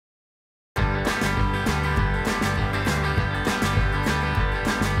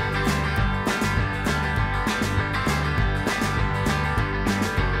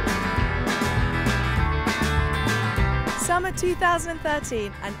Summer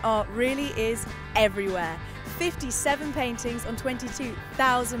 2013, and art really is everywhere. 57 paintings on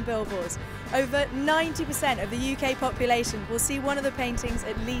 22,000 billboards. Over 90% of the UK population will see one of the paintings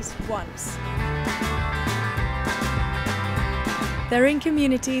at least once. They're in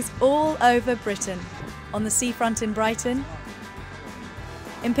communities all over Britain, on the seafront in Brighton,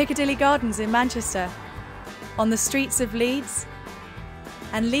 in Piccadilly Gardens in Manchester, on the streets of Leeds,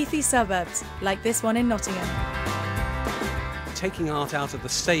 and leafy suburbs like this one in Nottingham. Taking art out of the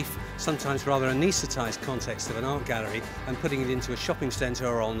safe, sometimes rather anaesthetised context of an art gallery and putting it into a shopping centre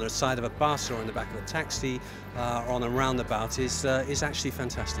or on the side of a bus or in the back of a taxi or on a roundabout is actually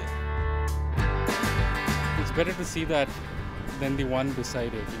fantastic. It's better to see that than the one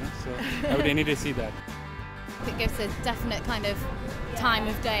beside it, so I would any day see that. It gives a definite kind of time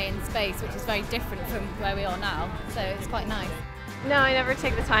of day and space, which is very different from where we are now, so it's quite nice. No, I never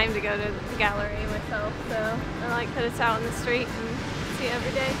take the time to go to the gallery myself, so I like that it's out on the street and see it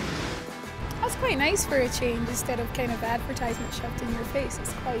every day. That's quite nice for a change instead of kind of advertisement shoved in your face.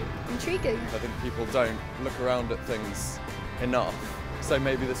 It's quite intriguing. I think people don't look around at things enough, so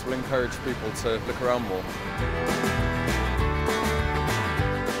maybe this will encourage people to look around more.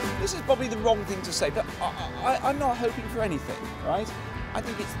 This is probably the wrong thing to say, but I'm not hoping for anything, right? I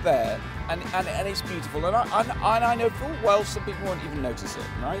think it's there, and it's beautiful, and I know full well some people won't even notice it,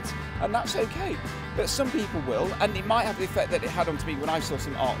 right? And that's okay, but some people will, and it might have the effect that it had on me when I saw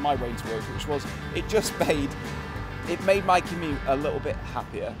some art in my Wainsworth, which was, it made my commute a little bit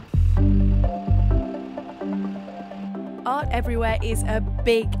happier. Art everywhere is a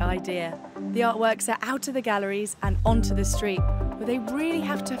big idea. The artworks are out of the galleries and onto the street, where they really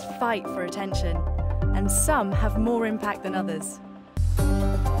have to fight for attention, and some have more impact than others.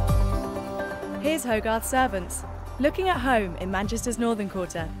 Here's Hogarth's servants, looking at home in Manchester's Northern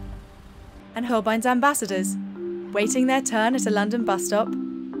Quarter, and Holbein's ambassadors, waiting their turn at a London bus stop.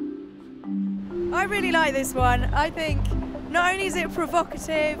 I really like this one. I think not only is it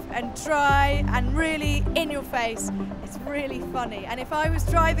provocative and dry and really in your face, it's really funny. And if I was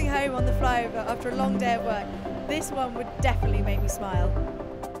driving home on the flyover after a long day at work, this one would definitely make me smile.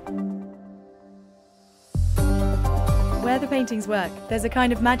 Where the paintings work, there's a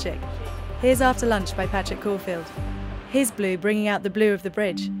kind of magic. Here's After Lunch by Patrick Caulfield. His blue bringing out the blue of the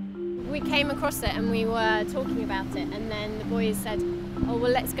bridge. We came across it and we were talking about it, and then the boys said, oh well,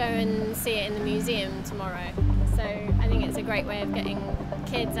 let's go and see it in the museum tomorrow. So I think it's a great way of getting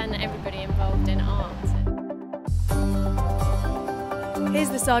kids and everybody involved in art. Here's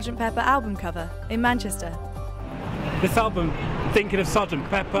the Sgt. Pepper album cover in Manchester. This album, thinking of Sgt.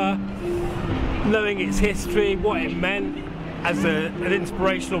 Pepper, knowing its history, what it meant as an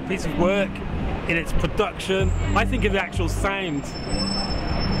inspirational piece of work in its production. I think of the actual sound,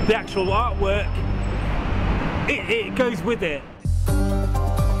 the actual artwork, it goes with it.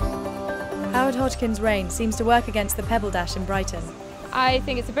 Howard Hodgkin's Rain seems to work against the Pebble Dash in Brighton. I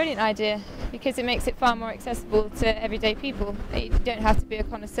think it's a brilliant idea because it makes it far more accessible to everyday people. You don't have to be a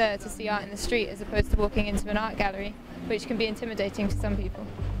connoisseur to see art in the street as opposed to walking into an art gallery, which can be intimidating to some people.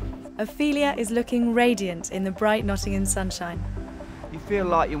 Ophelia is looking radiant in the bright Nottingham sunshine. You feel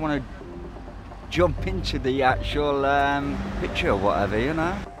like you want to jump into the actual picture or whatever, you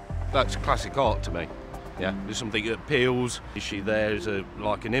know? That's classic art to me. Yeah, there's something that appeals. Is she there as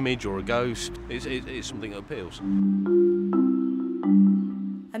like an image or a ghost? It's something that appeals.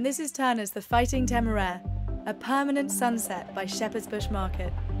 And this is Turner's The Fighting Temeraire, a permanent sunset by Shepherd's Bush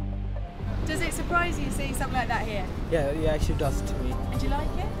Market. Does it surprise you seeing something like that here? Yeah, it actually does to me. And do you like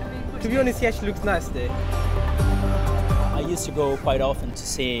it? To be honest, it actually looks nice there. I used to go quite often to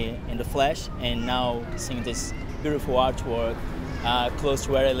see in the flesh, and now seeing this beautiful artwork close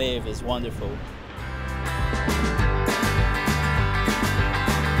to where I live is wonderful.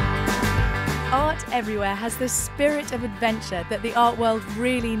 Art everywhere has the spirit of adventure that the art world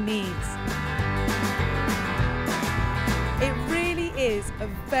really needs. It really is a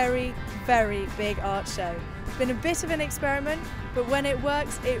very, very big art show. It's been a bit of an experiment, but when it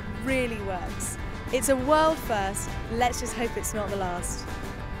works, it really works. It's a world first. Let's just hope it's not the last.